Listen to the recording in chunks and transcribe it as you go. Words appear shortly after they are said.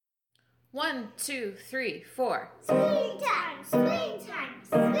1, 2, 3, 4. Screen time, screen time,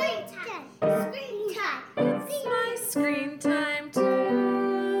 screen time, screen time. It's my screen time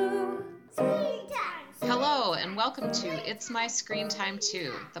too. Screen time. Hello and welcome to It's My Screen Time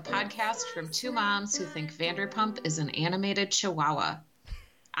Too, the podcast from two moms who think Vanderpump is an animated chihuahua.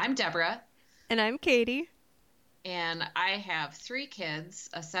 I'm Deborah. And I'm Katie. And I have 3 kids,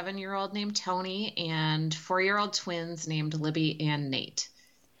 a 7-year-old named Tony and 4-year-old twins named Libby and Nate.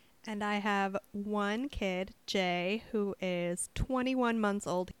 And I have 1 kid, Jay, who is 21 months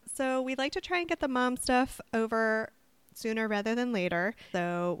old. So we like to try and get the mom stuff over sooner rather than later.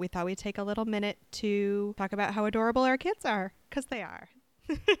 So we thought we'd take a little minute to talk about how adorable our kids are, because they are.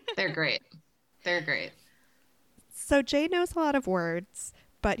 They're great. They're great. So Jay knows a lot of words,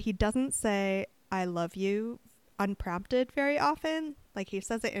 but he doesn't say, I love you, unprompted very often. Like, he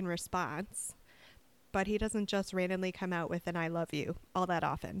says it in response. But he doesn't just randomly come out with an I love you all that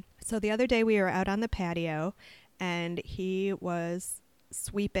often. So the other day we were out on the patio and he was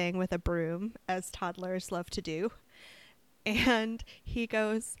sweeping with a broom, as toddlers love to do. And he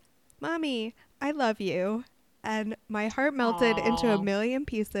goes, Mommy, I love you. And my heart melted into a million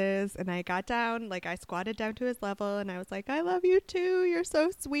pieces. And I got down, like I squatted down to his level and I was like, I love you too. You're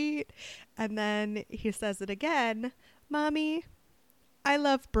so sweet. And then he says it again, Mommy, I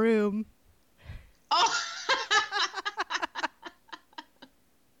love broom. Oh!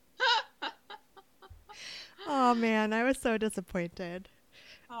 Oh man, I was so disappointed.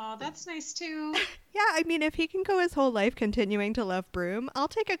 Oh, that's nice too. Yeah, I mean, if he can go his whole life continuing to love broom, I'll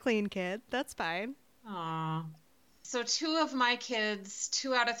take a clean kid. That's fine. Aw. So 2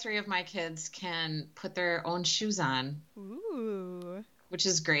 out of 3 of my kids can put their own shoes on. Ooh. Which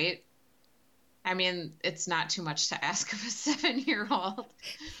is great. I mean, it's not too much to ask of a 7-year-old.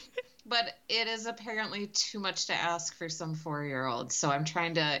 But it is apparently too much to ask for some 4-year-olds. So I'm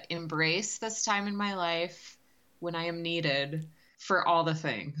trying to embrace this time in my life when I am needed for all the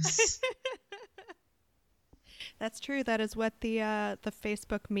things. That's true. That is what the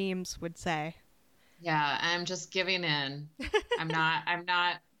Facebook memes would say. Yeah, I'm just giving in. I'm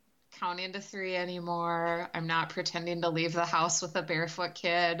not counting to 3 anymore. I'm not pretending to leave the house with a barefoot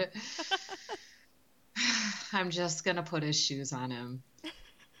kid. I'm just going to put his shoes on him.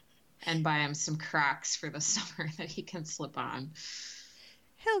 And buy him some Crocs for the summer that he can slip on.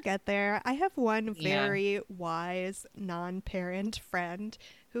 He'll get there. I have one very wise non-parent friend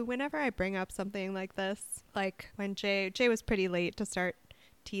who, whenever I bring up something like this, like when Jay was pretty late to start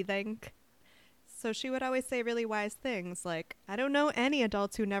teething, so she would always say really wise things like, I don't know any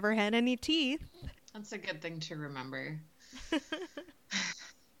adults who never had any teeth. That's a good thing to remember.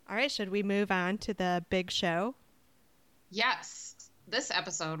 All right, should we move on to the big show? Yes. This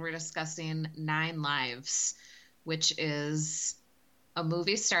episode, we're discussing 9 Lives, which is a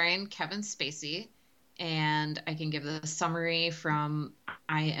movie starring Kevin Spacey, and I can give the summary from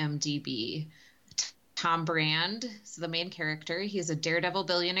IMDb. Tom Brand is the main character. He's a daredevil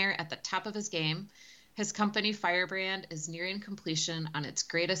billionaire at the top of his game. His company, Firebrand, is nearing completion on its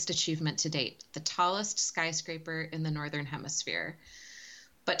greatest achievement to date, the tallest skyscraper in the Northern Hemisphere.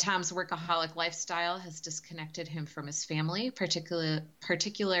 But Tom's workaholic lifestyle has disconnected him from his family,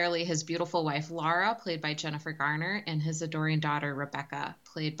 particularly his beautiful wife, Laura, played by Jennifer Garner, and his adoring daughter, Rebecca,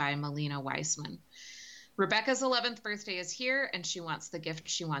 played by Melina Weissman. Rebecca's 11th birthday is here, and she wants the gift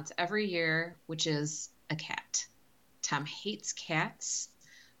she wants every year, which is a cat. Tom hates cats,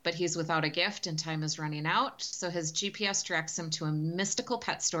 but he's without a gift, and time is running out, so his GPS directs him to a mystical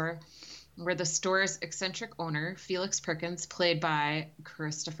pet store where the store's eccentric owner, Felix Perkins, played by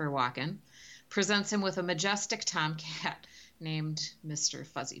Christopher Walken, presents him with a majestic tomcat named Mr.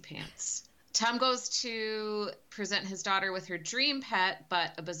 Fuzzy Pants. Tom goes to present his daughter with her dream pet,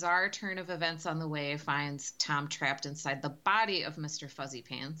 but a bizarre turn of events on the way finds Tom trapped inside the body of Mr. Fuzzy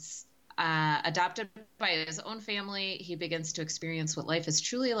Pants. Adopted by his own family, he begins to experience what life is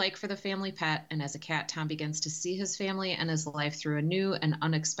truly like for the family pet, and as a cat, Tom begins to see his family and his life through a new and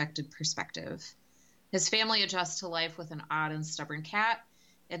unexpected perspective. His family adjusts to life with an odd and stubborn cat,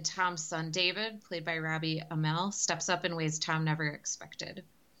 and Tom's son, David, played by Robbie Amell, steps up in ways Tom never expected.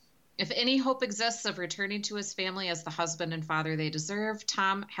 If any hope exists of returning to his family as the husband and father they deserve,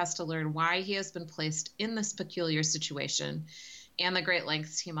 Tom has to learn why he has been placed in this peculiar situation and the great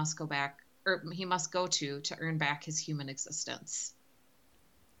lengths he must go to earn back his human existence.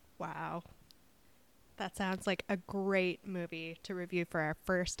 Wow. That sounds like a great movie to review for our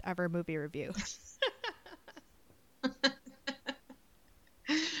first ever movie review.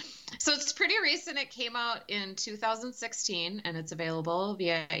 So it's pretty recent. It came out in 2016, and it's available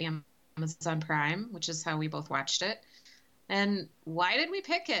via Amazon Prime, which is how we both watched it. And why did we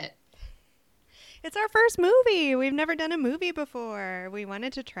pick it? It's our first movie. We've never done a movie before. We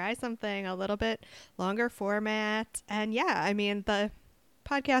wanted to try something a little bit longer format. And yeah, I mean, the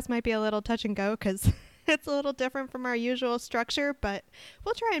podcast might be a little touch and go because it's a little different from our usual structure, but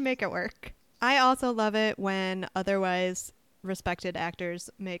we'll try and make it work. I also love it when otherwise respected actors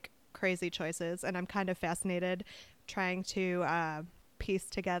make crazy choices, and I'm kind of fascinated trying to piece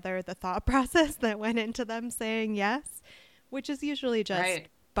together the thought process that went into them saying yes, which is usually just Right.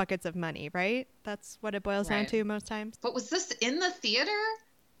 buckets of money, right? That's what it boils down Right. to most times. But was this in the theater?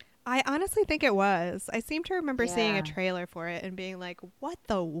 I honestly think it was. I seem to remember seeing a Yeah. trailer for it and being like, what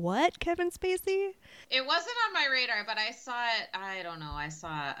the what, Kevin Spacey? It wasn't on my radar, but I saw it. I don't know. I saw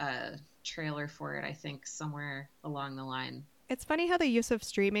a trailer for it, I think, somewhere along the line. It's funny how the use of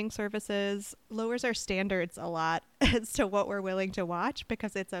streaming services lowers our standards a lot as to what we're willing to watch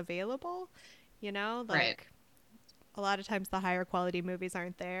because it's available, you know? Like, Right. a lot of times the higher quality movies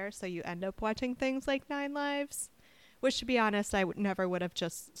aren't there, so you end up watching things like Nine Lives, which, to be honest, I never would have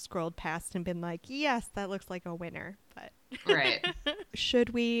just scrolled past and been like, yes, that looks like a winner. But Right.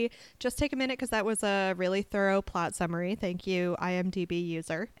 should we just take a minute, because that was a really thorough plot summary. Thank you, IMDb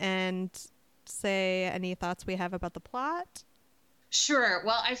user. And say any thoughts we have about the plot? Sure.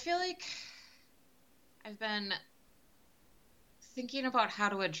 Well, I feel like I've been thinking about how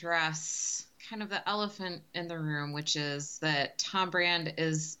to address kind of the elephant in the room, which is that Tom Brand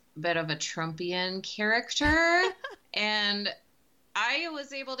is a bit of a Trumpian character. And I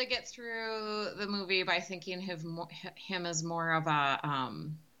was able to get through the movie by thinking him as more of a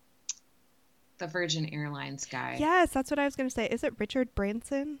the Virgin Airlines guy. Yes, that's what I was going to say. Is it Richard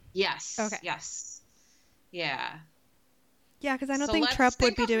Branson? Yes. Okay. Yes. Yeah. Yeah, because I don't So think let's Trump would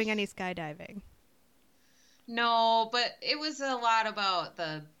think be of- doing any skydiving. No, but it was a lot about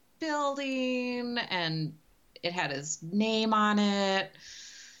the building and it had his name on it.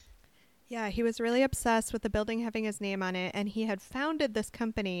 Yeah, he was really obsessed with the building having his name on it, and he had founded this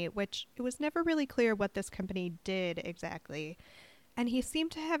company, which it was never really clear what this company did exactly. And he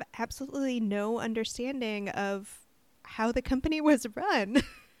seemed to have absolutely no understanding of how the company was run.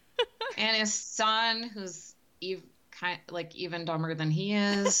 And his son, who's even dumber than he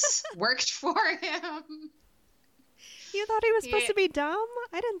is, worked for him. You thought he was supposed Yeah. to be dumb?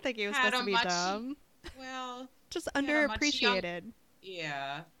 I didn't think he was Had supposed a to be much- dumb. Well, Just had a much young- underappreciated.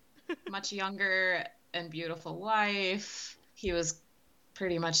 yeah. Much younger and beautiful wife. He was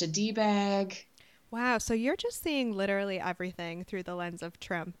pretty much a D-bag. Wow, so you're just seeing literally everything through the lens of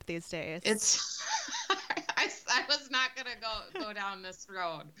Trump these days. It's I was not gonna go down this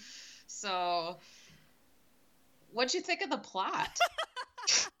road. So what'd you think of the plot?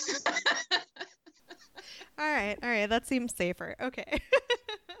 All right, that seems safer. Okay.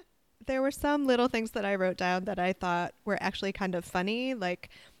 There were some little things that I wrote down that I thought were actually kind of funny, like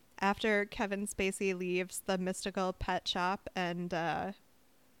after Kevin Spacey leaves the mystical pet shop and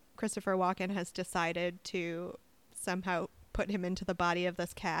Christopher Walken has decided to somehow put him into the body of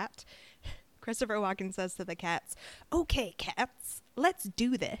this cat. Christopher Walken says to the cats, "Okay, cats, let's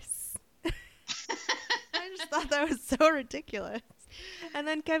do this." I just thought that was so ridiculous. And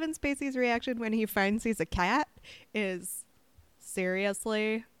then Kevin Spacey's reaction when he finds he's a cat is,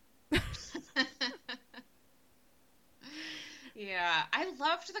 seriously? Yeah, I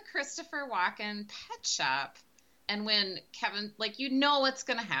loved the Christopher Walken pet shop. And when Kevin, like, you know what's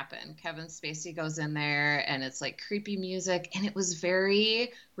going to happen. Kevin Spacey goes in there and it's like creepy music. And it was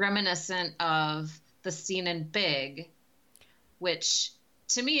very reminiscent of the scene in Big, which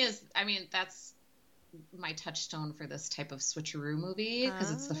to me is, I mean, that's my touchstone for this type of switcheroo movie because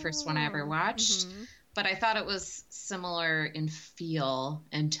it's the first one I ever watched. Mhm. But I thought it was similar in feel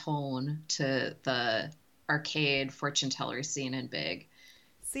and tone to the arcade fortune teller scene in Big.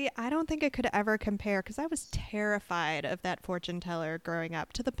 See, I don't think it could ever compare because I was terrified of that fortune teller growing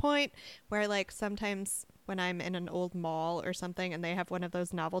up to the point where, like, sometimes when I'm in an old mall or something and they have one of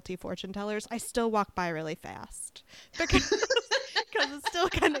those novelty fortune tellers, I still walk by really fast because it still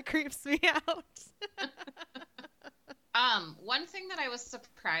kind of creeps me out. One thing that I was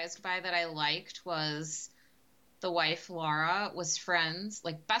surprised by that I liked was the wife, Laura, was friends,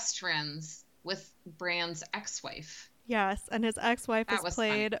 like best friends, with Brand's ex-wife. Yes, and his ex-wife That is was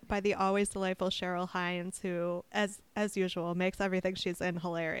played by the always delightful Cheryl Hines, who, as usual, makes everything she's in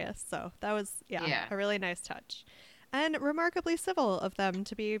hilarious. So that was, Yeah. a really nice touch. And remarkably civil of them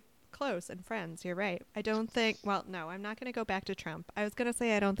to be close and friends. You're right. I don't think, well, no, I'm not going to go back to Trump. I was going to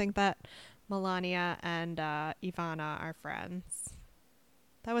say I don't think that Melania and Ivana are friends.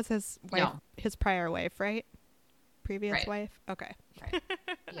 That was his wife, No. his prior wife, right? Previous Right. wife? Okay. Right.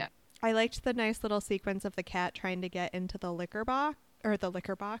 Yeah. I liked the nice little sequence of the cat trying to get into the liquor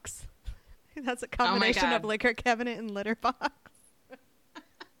box, That's a combination God. of liquor cabinet and litter box.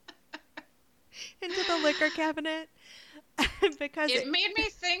 Into the liquor cabinet. Because It made me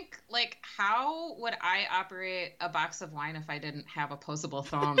think, like, how would I operate a box of wine if I didn't have opposable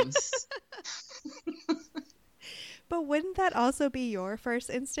thumbs? But wouldn't that also be your first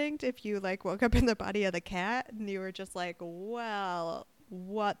instinct if you like woke up in the body of the cat and you were just like, well,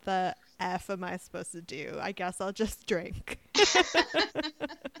 what the F am I supposed to do? I guess I'll just drink.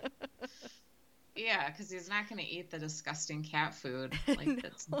 Yeah, because he's not going to eat the disgusting cat food like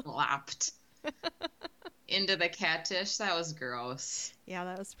that's glopped into the cat dish. That was gross. Yeah,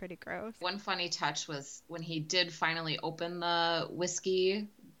 that was pretty gross. One funny touch was when he did finally open the whiskey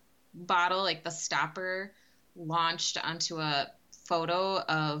bottle, like the stopper launched onto a photo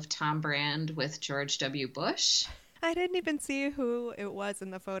of Tom Brand with George W. Bush. I didn't even see who it was in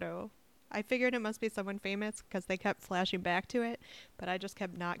the photo. I figured it must be someone famous because they kept flashing back to it, but I just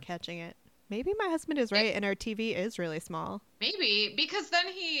kept not catching it. Maybe my husband is right and our TV is really small. Maybe, because then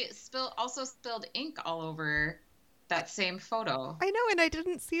he also spilled ink all over that same photo. I know, and I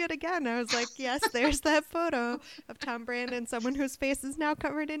didn't see it again. I was like, yes, there's that photo of Tom Brand and someone whose face is now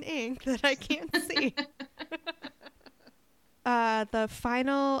covered in ink that I can't see. The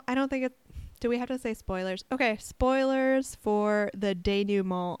final, I don't think it, do we have to say spoilers? Okay, spoilers for the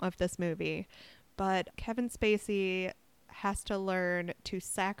denouement of this movie. But Kevin Spacey has to learn to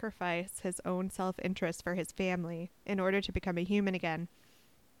sacrifice his own self-interest for his family in order to become a human again.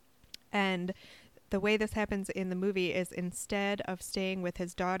 And the way this happens in the movie is instead of staying with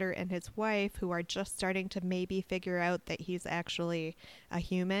his daughter and his wife, who are just starting to maybe figure out that he's actually a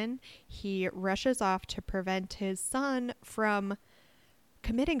human, he rushes off to prevent his son from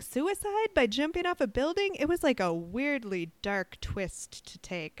committing suicide by jumping off a building. It was like a weirdly dark twist to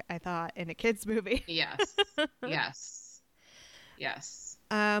take, I thought, in a kid's movie. Yes. Yes.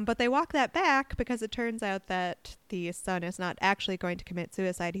 But they walk that back because it turns out that the son is not actually going to commit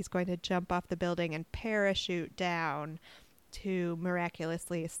suicide. He's going to jump off the building and parachute down to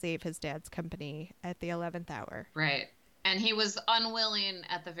miraculously save his dad's company at the 11th hour. Right. And he was unwilling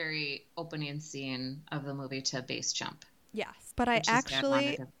at the very opening scene of the movie to base jump. Yes. But I which his dad wanted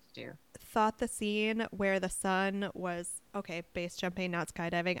actually him to do. thought the scene where the son was, okay, base jumping, not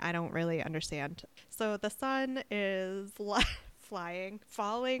skydiving, I don't really understand. So the son is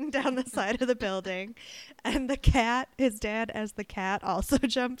falling down the side of the building, and the cat, his dad as the cat, also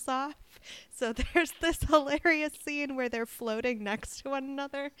jumps off. So there's this hilarious scene where they're floating next to one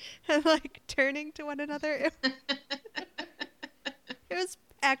another and like turning to one another. It was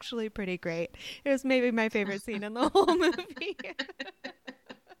actually pretty great. It was maybe my favorite scene in the whole movie.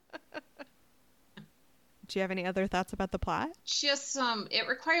 Do you have any other thoughts about the plot? Just it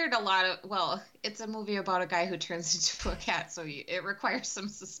required a lot of, well, it's a movie about a guy who turns into a cat, so it requires some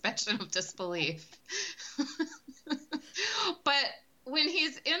suspension of disbelief. But when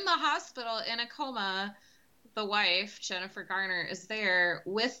he's in the hospital in a coma, the wife, Jennifer Garner, is there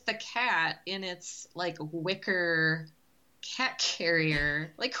with the cat in its like wicker cat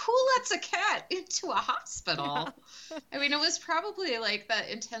carrier. Like, who lets a cat into a hospital? Yeah. I mean, it was probably like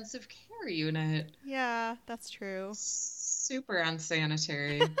the intensive care unit. Yeah, that's true. Super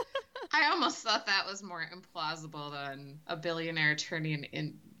unsanitary. I almost thought that was more implausible than a billionaire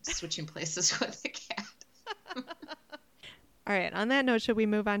switching places with a cat. All right, on that note, should we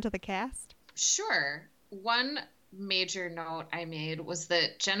move on to the cast? Sure. One major note I made was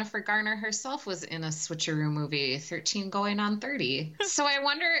that Jennifer Garner herself was in a switcheroo movie, 13 Going on 30. So I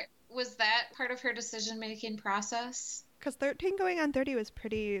wonder, was that part of her decision-making process? Because 13 Going on 30 was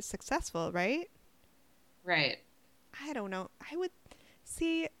pretty successful, right? Right. I don't know. I would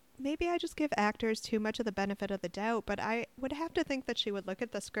see, maybe I just give actors too much of the benefit of the doubt, but I would have to think that she would look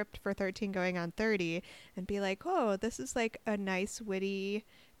at the script for 13 Going on 30 and be like, oh, this is like a nice, witty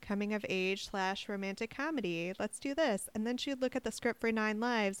coming of age / romantic comedy. Let's do this. And then she'd look at the script for 9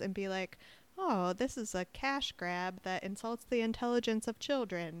 Lives and be like, oh, this is a cash grab that insults the intelligence of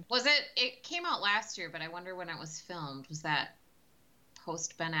children. It came out last year, but I wonder when it was filmed. Was that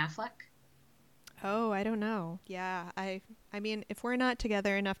post Ben Affleck? Oh, I don't know. Yeah, I mean, if we're not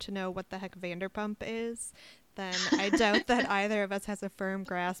together enough to know what the heck Vanderpump is, then I doubt that either of us has a firm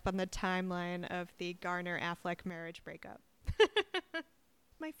grasp on the timeline of the Garner-Affleck marriage breakup.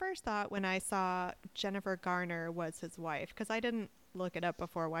 My first thought when I saw Jennifer Garner was his wife, because I didn't look it up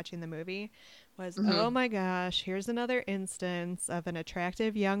before watching the movie, was, oh my gosh, here's another instance of an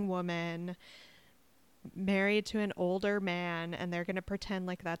attractive young woman married to an older man, and they're going to pretend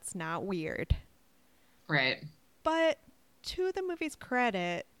like that's not weird. Right. But to the movie's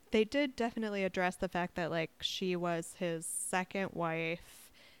credit, they did definitely address the fact that, like, she was his second wife,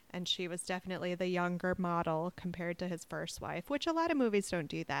 And she was definitely the younger model compared to his first wife, which a lot of movies don't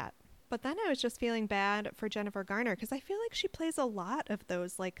do that. But then I was just feeling bad for Jennifer Garner because I feel like she plays a lot of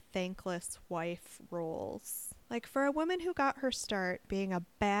those like thankless wife roles. Like for a woman who got her start being a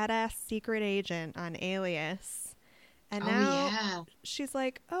badass secret agent on Alias, and now she's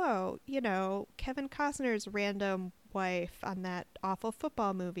like, oh, Kevin Costner's random wife on that awful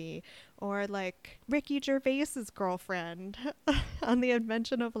football movie, or like Ricky Gervais's girlfriend on The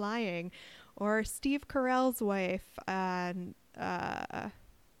Invention of Lying, or Steve Carell's wife on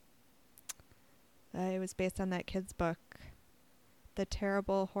it was based on that kid's book, The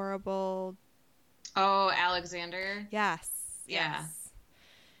Terrible, Horrible... Oh, Alexander? Yes. Yeah.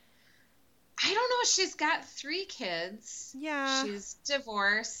 I don't know. She's got 3 kids. Yeah. She's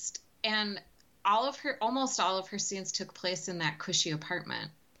divorced, and almost all of her scenes took place in that cushy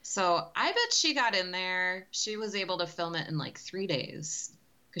apartment. So I bet she got in there. She was able to film it in like 3 days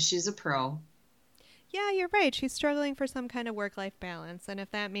because she's a pro. Yeah, you're right. She's struggling for some kind of work-life balance, and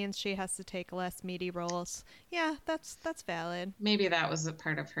if that means she has to take less meaty roles, yeah, that's valid. Maybe that was a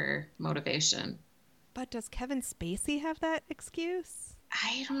part of her motivation. But does Kevin Spacey have that excuse?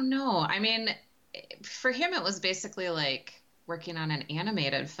 I don't know. I mean, for him, it was basically like working on an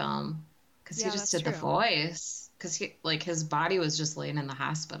animated film because he just did the voice because his body was just laying in the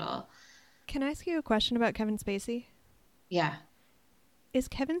hospital. Can I ask you a question about Kevin Spacey? Yeah. Is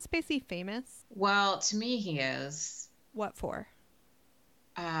Kevin Spacey famous? Well, to me, he is. What for?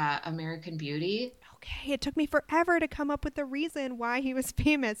 American Beauty. Okay, it took me forever to come up with the reason why he was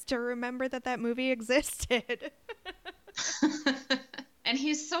famous, to remember that movie existed. And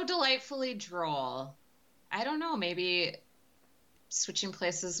he's so delightfully droll. I don't know, maybe switching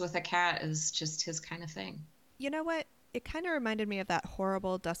places with a cat is just his kind of thing. You know what? It kind of reminded me of that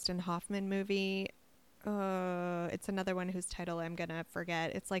horrible Dustin Hoffman movie. It's another one whose title I'm gonna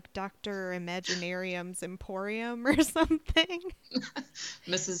forget. It's like Dr. Imaginarium's Emporium or something.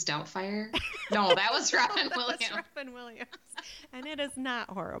 Mrs. Doubtfire? No, that was Robin Williams. That's Robin Williams. And it is not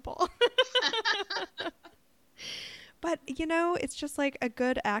horrible. But, it's just like a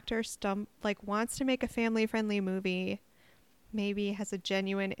good actor wants to make a family-friendly movie, maybe has a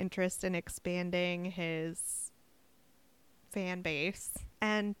genuine interest in expanding his fan base,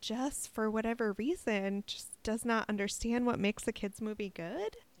 and just for whatever reason just does not understand what makes a kids movie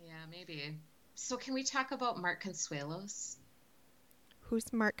good. Yeah, maybe. So can we talk about Mark Consuelos?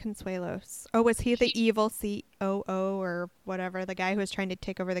 Who's Mark Consuelos? Oh, was he the evil COO or whatever, the guy who was trying to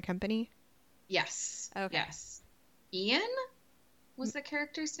take over the company? Yes. Okay. Yes. Ian was the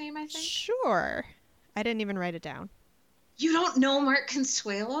character's name, I think. Sure. I didn't even write it down. You don't know Mark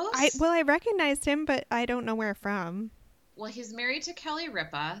Consuelos? I recognized him, but I don't know where from. Well, he's married to Kelly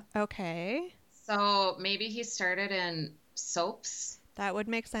Ripa. Okay. So maybe he started in soaps. That would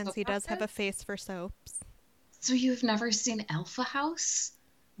make sense. He does have a face for soaps. So you've never seen Alpha House?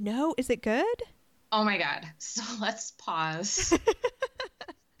 No. Is it good? Oh my God. So let's pause.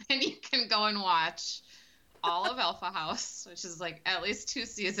 And you can go and watch all of Alpha House, which is like at least 2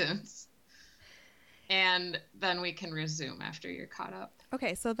 seasons. And then we can resume after you're caught up.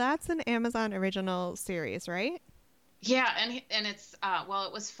 Okay, so that's an Amazon original series, right? Yeah, and it's it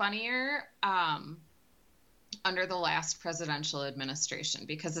was funnier under the last presidential administration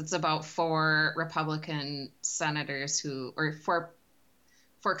because it's about 4 Republican senators or 4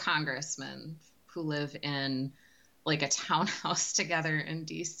 congressmen who live in like a townhouse together in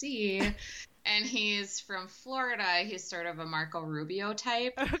DC. And he's from Florida. He's sort of a Marco Rubio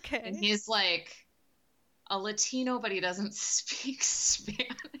type. Okay. And he's like a Latino, but he doesn't speak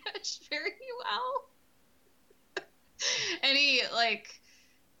Spanish very well. And he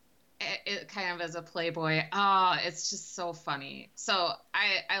it kind of as a playboy. Oh, it's just so funny. So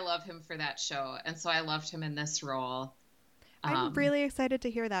I love him for that show. And so I loved him in this role. I'm really excited to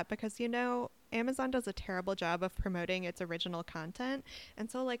hear that because, Amazon does a terrible job of promoting its original content.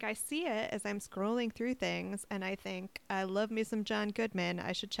 And so I see it as I'm scrolling through things and I think, I love me some John Goodman.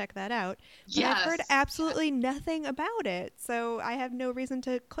 I should check that out. But yes. I've heard absolutely nothing about it. So I have no reason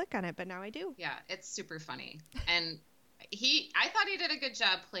to click on it, but now I do. Yeah, it's super funny. And I thought he did a good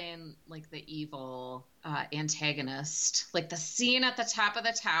job playing the evil antagonist. Like the scene at the top of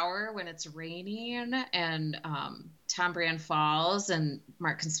the tower when it's raining and Tom Brand falls and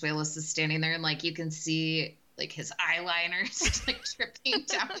Mark Consuelos is standing there and you can see his eyeliner dripping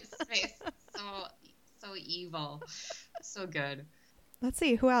down his face. So evil. So good. Let's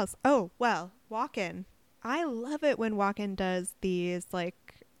see, who else? Oh, well, Walken. I love it when Walken does these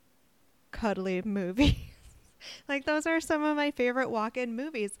cuddly movies. Those are some of my favorite Walken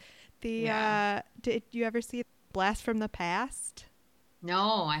movies. Did you ever see Blast from the Past?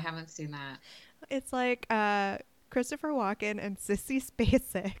 No, I haven't seen that. It's like Christopher Walken and Sissy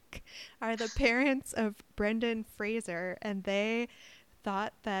Spacek are the parents of Brendan Fraser, and they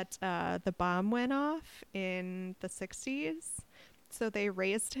thought that the bomb went off in the 60s. So they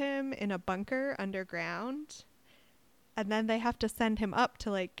raised him in a bunker underground. And then they have to send him up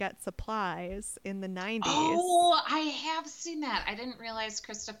to like get supplies in the 90s. Oh, I have seen that. I didn't realize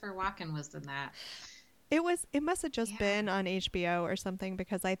Christopher Walken was in that. It must have just been on HBO or something,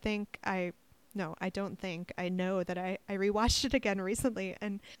 because I know that I rewatched it again recently,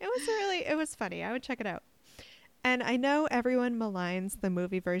 and it was funny. I would check it out. And I know everyone maligns the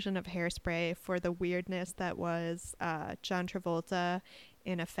movie version of Hairspray for the weirdness that was John Travolta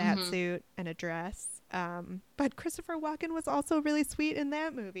in a fat suit and a dress. But Christopher Walken was also really sweet in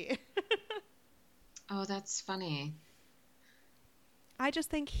that movie. Oh, that's funny. I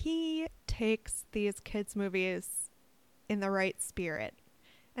just think he takes these kids' movies in the right spirit.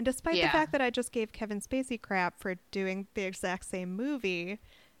 And despite the fact that I just gave Kevin Spacey crap for doing the exact same movie,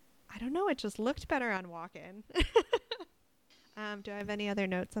 I don't know, it just looked better on Walken. Do I have any other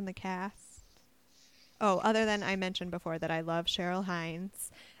notes on the cast? Oh, other than I mentioned before that I love Cheryl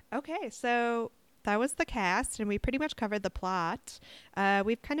Hines. Okay, so that was the cast, and we pretty much covered the plot.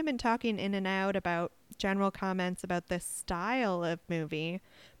 We've kind of been talking in and out about general comments about this style of movie,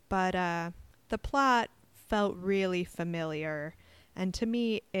 but the plot felt really familiar, and to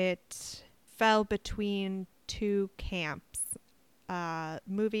me it fell between two camps.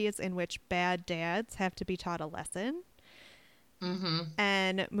 Movies in which bad dads have to be taught a lesson,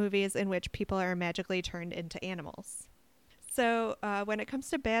 and movies in which people are magically turned into animals. So when it comes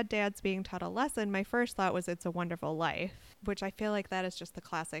to bad dads being taught a lesson, my first thought was It's a Wonderful Life, which I feel like that is just the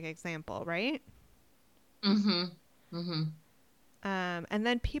classic example, right? And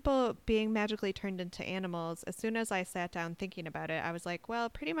then people being magically turned into animals, as soon as I sat down thinking about it, I was like, well,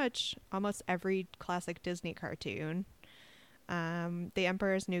 pretty much almost every classic Disney cartoon. The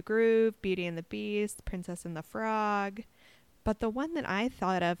Emperor's New Groove, Beauty and the Beast, Princess and the Frog. But the one that I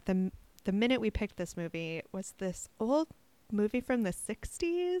thought of the minute we picked this movie was this old movie from the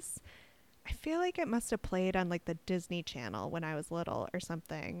 60s. I feel like it must have played on like the Disney Channel when I was little or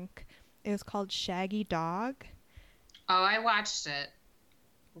something. It was called Shaggy Dog. Oh, I watched it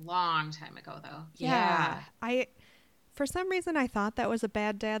a long time ago, though. Yeah. For some reason, I thought that was a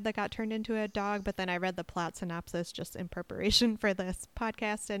bad dad that got turned into a dog, but then I read the plot synopsis just in preparation for this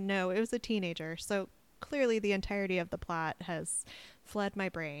podcast, and no, it was a teenager. So clearly the entirety of the plot has fled my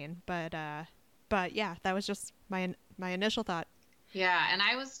brain. But yeah, that was just my initial thought. Yeah, and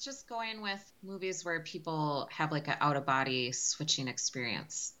I was just going with movies where people have like an out-of-body switching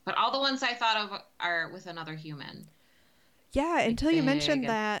experience. But all the ones I thought of are with another human. Yeah, Like until you mentioned Big.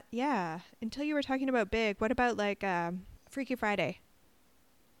 that. Yeah, until you were talking about Big. What about like Freaky Friday?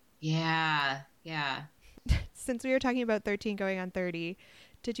 Yeah. Since we were talking about 13 going on 30,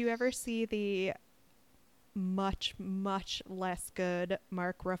 did you ever see the much, much less good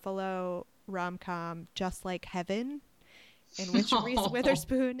Mark Ruffalo rom-com Just Like Heaven, in which Reese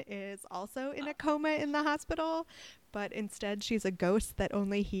Witherspoon is also in a coma in the hospital, but instead she's a ghost that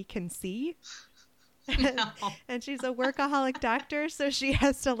only he can see? And she's a workaholic doctor, so she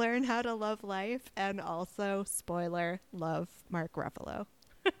has to learn how to love life and also, spoiler, love Mark Ruffalo.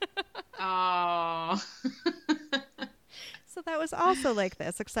 Oh. So that was also like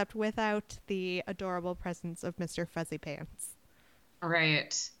this, except without the adorable presence of Mr. Fuzzy Pants.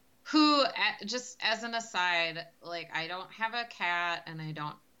 Right. Who, just as an aside, like, I don't have a cat, and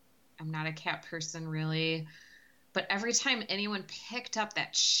I'm not a cat person really. But every time anyone picked up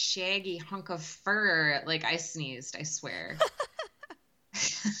that shaggy hunk of fur, like, I sneezed, I swear.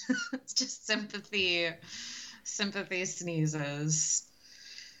 It's just sympathy sneezes.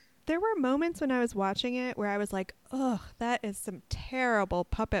 There were moments when I was watching it where I was like, ugh, that is some terrible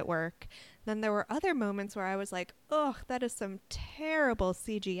puppet work. Then there were other moments where I was like, ugh, that is some terrible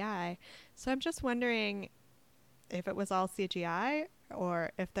CGI. So I'm just wondering if it was all CGI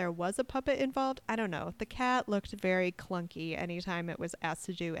or if there was a puppet involved. I don't know. The cat looked very clunky anytime it was asked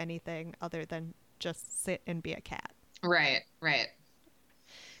to do anything other than just sit and be a cat. Right.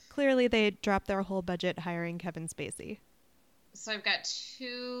 Clearly they dropped their whole budget hiring Kevin Spacey. So I've got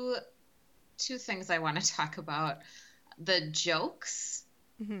two things I want to talk about. The jokes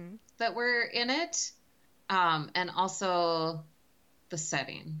that were in it, and also the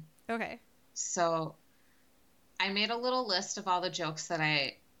setting. Okay. So I made a little list of all the jokes that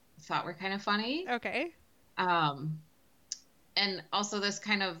I thought were kind of funny. Okay. And also this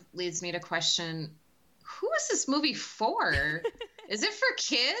kind of leads me to question, who is this movie for? Is it for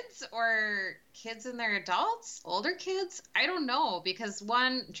kids or kids and their adults? Older kids? I don't know because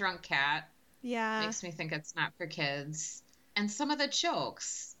one drunk cat Yeah. makes me think it's not for kids. And some of the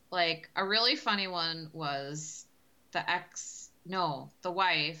jokes, like a really funny one was the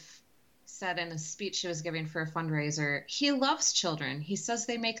wife said in a speech she was giving for a fundraiser, he loves children. He says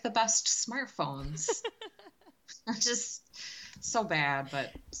they make the best smartphones. Just so bad,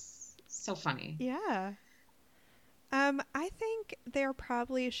 but so funny. Yeah. I think they're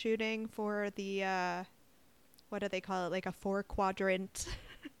probably shooting for the what do they call it? Like a 4-quadrant.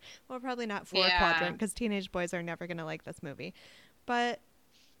 Well, probably not 4-quadrant because teenage boys are never gonna like this movie. But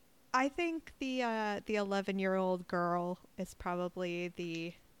I think the 11-year-old girl is probably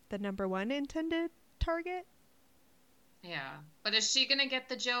the number one intended target. Yeah. But is she gonna get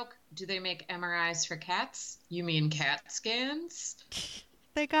the joke? Do they make MRIs for cats? You mean CAT scans?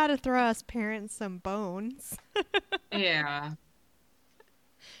 They gotta throw us parents some bones. Yeah.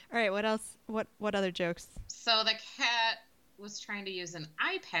 All right, what else? What other jokes? So the cat was trying to use an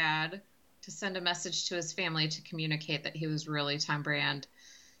iPad to send a message to his family to communicate that he was really Tom Brand.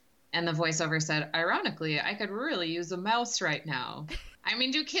 And the voiceover said, ironically, I could really use a mouse right now. I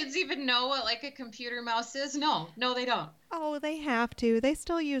mean, do kids even know what like a computer mouse is? No, they don't. Oh, they have to. They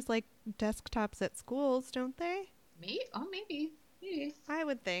still use like desktops at schools, don't they? Me? Oh, maybe. I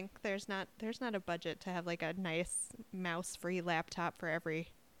would think there's not a budget to have like a nice mouse-free laptop for every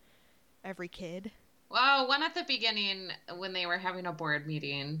kid. Well, one at the beginning when they were having a board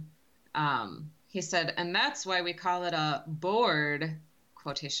meeting, he said, and that's why we call it a board,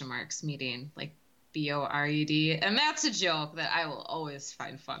 quotation marks, meeting, like BORED. And that's a joke that I will always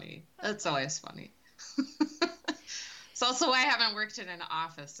find funny. That's always funny. It's also why I haven't worked in an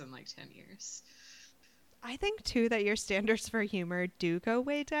office in like 10 years. I think too that your standards for humor do go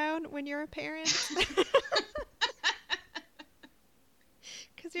way down when you're a parent.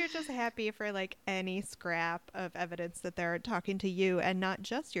 Because you're just happy for like any scrap of evidence that they're talking to you and not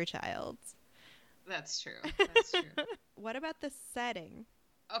just your child. That's true. That's true. What about the setting?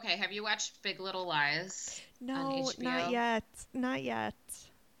 Okay, have you watched Big Little Lies on No, HBO? not yet. Not yet.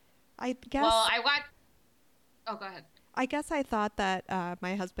 I guess. Well, I watched. Oh, go ahead. I guess I thought that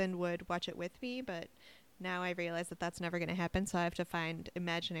my husband would watch it with me, but now I realize that that's never going to happen, so I have to find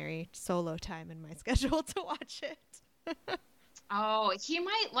imaginary solo time in my schedule to watch it. Oh, he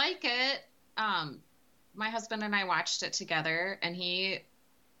might like it. My husband and I watched it together, and he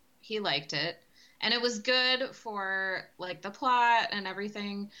liked it, and it was good for like the plot and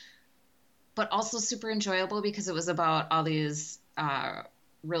everything, but also super enjoyable because it was about all these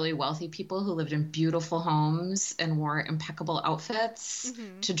really wealthy people who lived in beautiful homes and wore impeccable outfits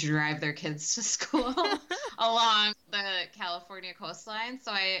to drive their kids to school along the California coastline.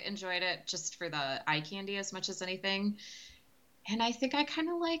 So I enjoyed it just for the eye candy as much as anything. And I think I kind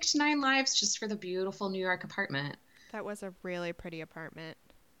of liked 9 Lives just for the beautiful New York apartment. That was a really pretty apartment.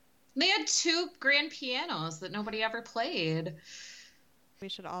 They had 2 grand pianos that nobody ever played. We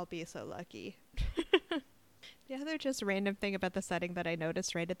should all be so lucky. The other just random thing about the setting that I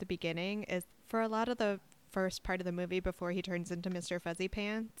noticed right at the beginning is for a lot of the first part of the movie before he turns into Mr. Fuzzy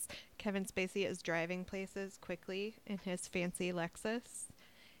Pants, Kevin Spacey is driving places quickly in his fancy Lexus.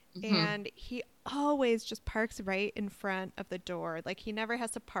 And he always just parks right in front of the door. Like, he never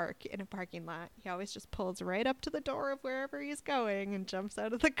has to park in a parking lot. He always just pulls right up to the door of wherever he's going and jumps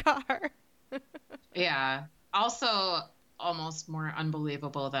out of the car. Yeah. Also, almost more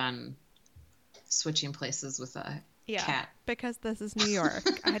unbelievable than switching places with a cat. Because this is New York.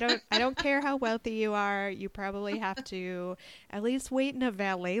 I don't care how wealthy you are. You probably have to at least wait in a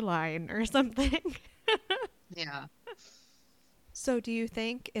valet line or something. Yeah. So do you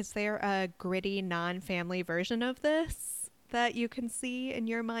think, is there a gritty non-family version of this that you can see in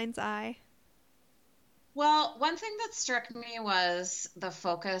your mind's eye? Well, one thing that struck me was the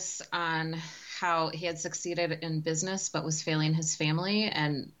focus on how he had succeeded in business but was failing his family.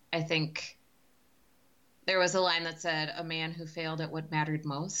 And I think there was a line that said, a man who failed at what mattered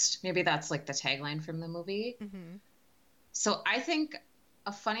most. Maybe that's like the tagline from the movie. So I think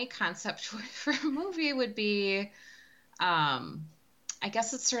a funny concept for a movie would be, I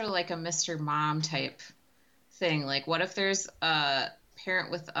guess it's sort of like a Mr. Mom type thing. Like, what if there's a parent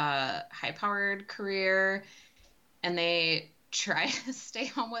with a high-powered career and they try to stay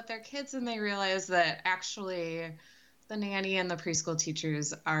home with their kids and they realize that actually the nanny and the preschool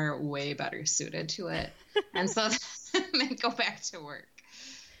teachers are way better suited to it. And so they go back to work.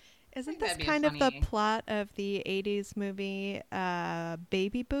 Isn't this kind of the plot of the 80s movie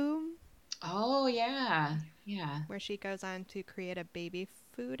Baby Boom? Oh, yeah. Yeah. Where she goes on to create a baby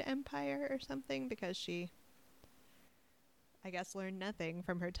food empire or something because she I guess, learn nothing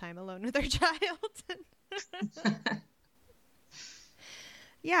from her time alone with her child.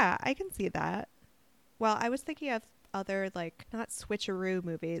 Yeah, I can see that. Well, I was thinking of other, like, not switcheroo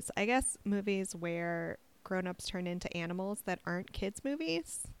movies. I guess movies where grown-ups turn into animals that aren't kids'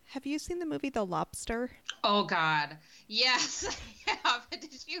 movies. Have you seen the movie The Lobster? Oh God. Yes, I have.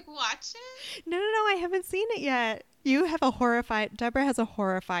 Did you watch it? No, I haven't seen it yet. You have a horrified, Deborah has a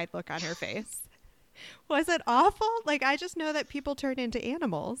horrified look on her face. Was it awful? Like, I just know that people turn into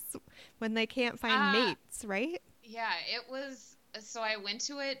animals when they can't find mates, right? Yeah, it was. So I went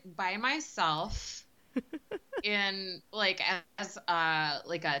to it by myself in like as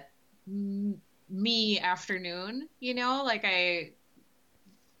like a me afternoon, you know, like I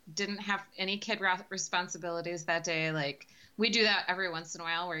didn't have any kid responsibilities that day. Like we do that every once in a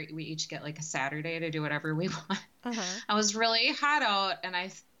while where we each get like a Saturday to do whatever we want. I was really hot out and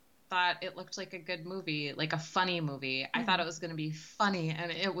I thought it looked like a good movie, like a funny movie. I thought it was going to be funny and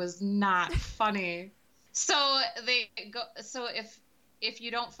it was not funny. So if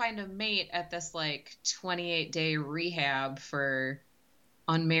you don't find a mate at this like 28-day rehab for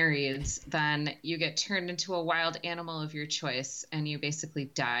unmarrieds, then you get turned into a wild animal of your choice and you basically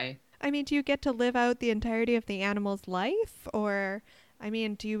die. I mean, do you get to live out the entirety of the animal's life? Or, I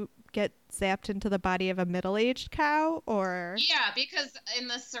mean, do you get zapped into the body of a middle-aged cow? Or Yeah, because in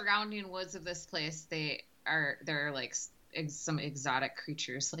the surrounding woods of this place, there are like some exotic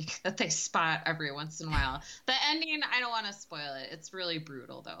creatures like that they spot every once in a while. The ending, I don't want to spoil it. It's really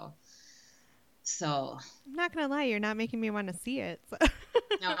brutal though. So I'm not gonna lie, you're not making me want to see it. So.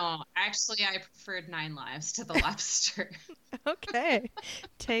 No, actually, I preferred 9 Lives to The Lobster. Okay,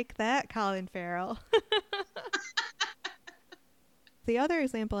 take that, Colin Farrell. The other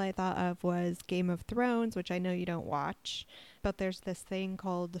example I thought of was Game of Thrones, which I know you don't watch, but there's this thing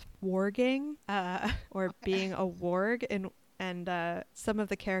called warging, or being a warg, and some of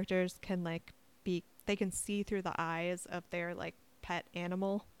the characters can they can see through the eyes of their like pet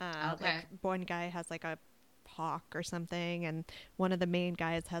animal. Okay. Like one guy has like a hawk or something, and one of the main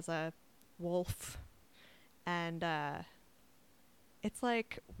guys has a wolf, and it's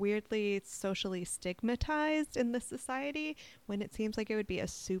like weirdly socially stigmatized in this society when it seems like it would be a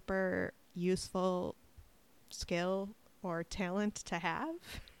super useful skill or talent to have.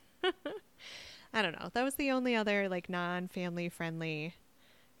 I don't know. That was the only other like non-family friendly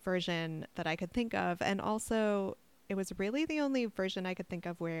version that I could think of. And also it was really the only version I could think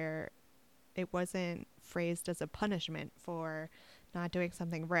of where it wasn't phrased as a punishment for not doing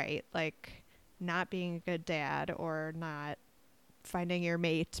something right, like not being a good dad or not finding your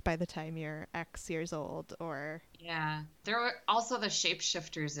mate by the time you're X years old. Or Yeah. There were also the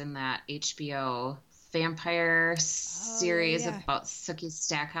shapeshifters in that HBO vampire series yeah. about Sookie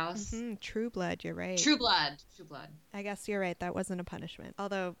Stackhouse. True Blood, you're right. True Blood. I guess you're right, that wasn't a punishment,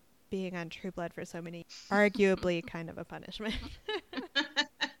 although being on True Blood for so many, arguably kind of a punishment.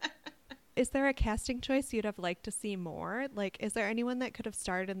 Is there a casting choice you'd have liked to see more? Like, is there anyone that could have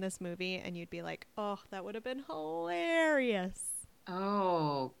starred in this movie and you'd be like, oh, that would have been hilarious?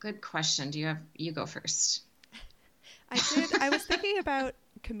 Oh, good question. You go first. I was thinking about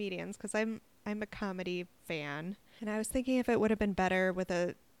comedians because I'm a comedy fan, and I was thinking if it would have been better with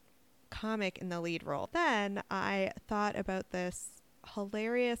a comic in the lead role. Then I thought about this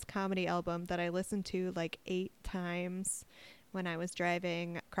hilarious comedy album that I listened to like 8 times when I was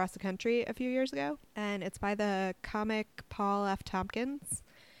driving across the country a few years ago, and it's by the comic Paul F. Tompkins,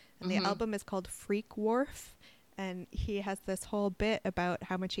 and the album is called Freak Wharf, and he has this whole bit about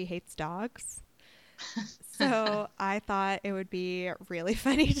how much he hates dogs. So I thought it would be really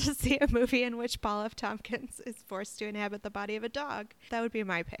funny to see a movie in which Paul F. Tompkins is forced to inhabit the body of a dog. That would be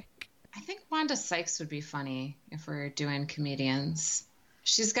my pick. I think Wanda Sykes would be funny if we're doing comedians.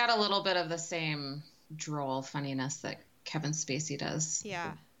 She's got a little bit of the same droll funniness that Kevin Spacey does.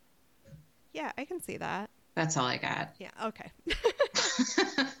 Yeah. Yeah, I can see that. That's all I got. Yeah, okay.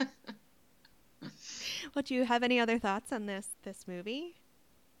 Well, do you have any other thoughts on this movie?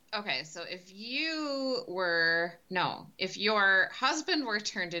 Okay, so if your husband were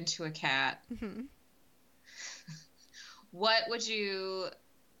turned into a cat, what would you...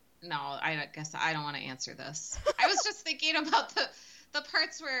 No, I guess I don't want to answer this. I was just thinking about the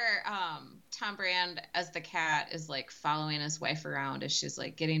parts where Tom Brand as the cat is like following his wife around as she's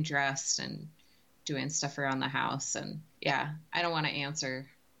like getting dressed and doing stuff around the house. And yeah, I don't want to answer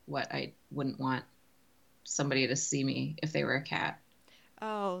what I wouldn't want somebody to see me if they were a cat.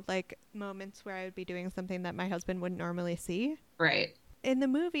 Oh, like moments where I would be doing something that my husband wouldn't normally see? Right. In the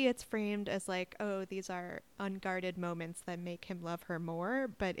movie, it's framed as like, oh, these are unguarded moments that make him love her more.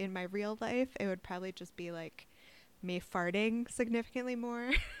 But in my real life, it would probably just be like me farting significantly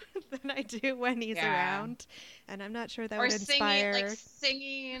more than I do when he's Yeah. around. And I'm not sure that Or would inspire.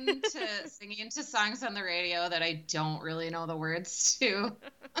 singing to songs on the radio that I don't really know the words to.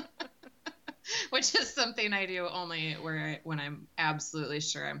 Which is something I do only when I'm absolutely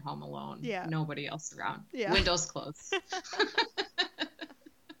sure I'm home alone. Yeah. Nobody else around. Yeah. Windows closed.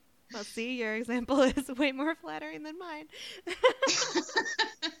 Well, see, your example is way more flattering than mine.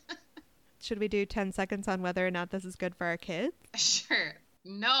 Should we do 10 seconds on whether or not this is good for our kids? Sure.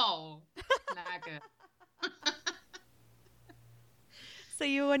 No. Not good. So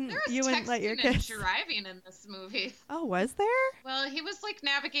you wouldn't let your texting and kids driving in this movie. Oh, was there? Well, he was like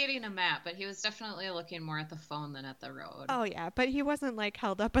navigating a map, but he was definitely looking more at the phone than at the road. Oh yeah, but he wasn't like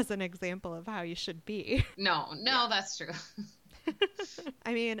held up as an example of how you should be. No, that's true.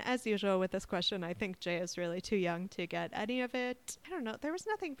 I mean, as usual with this question, I think Jay is really too young to get any of it. I don't know. There was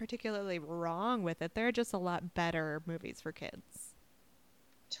nothing particularly wrong with it. There are just a lot better movies for kids.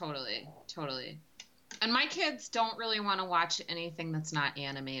 Totally. And my kids don't really want to watch anything that's not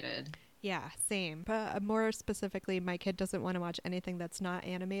animated. Yeah, same. But more specifically, my kid doesn't want to watch anything that's not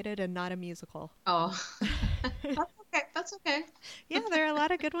animated and not a musical. Oh. That's okay. Yeah, there are a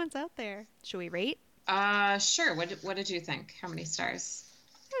lot of good ones out there. Should we rate? Sure. What did you think? How many stars?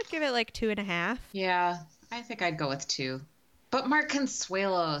 I would give it like 2.5. Yeah, I think I'd go with 2. But Mark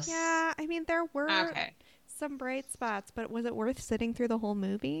Consuelos. Yeah, I mean, there were Okay. some bright spots, but was it worth sitting through the whole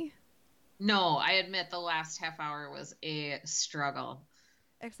movie? No, I admit the last half hour was a struggle.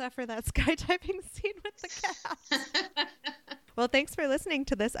 Except for that skydiving scene with the cat. Well, thanks for listening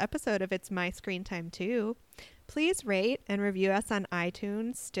to this episode of It's My Screen Time Too. Please rate and review us on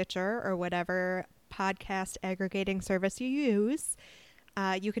iTunes, Stitcher, or whatever podcast aggregating service you use.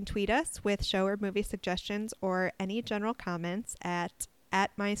 You can tweet us with show or movie suggestions or any general comments at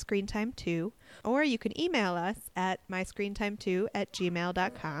myscreentime2, or you can email us at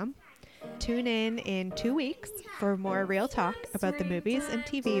myscreentime2@gmail.com. Tune in 2 weeks for more real talk about the movies and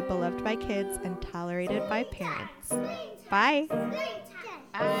TV beloved by kids and tolerated by parents. Bye. Bye.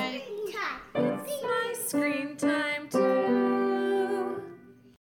 It's my screen time.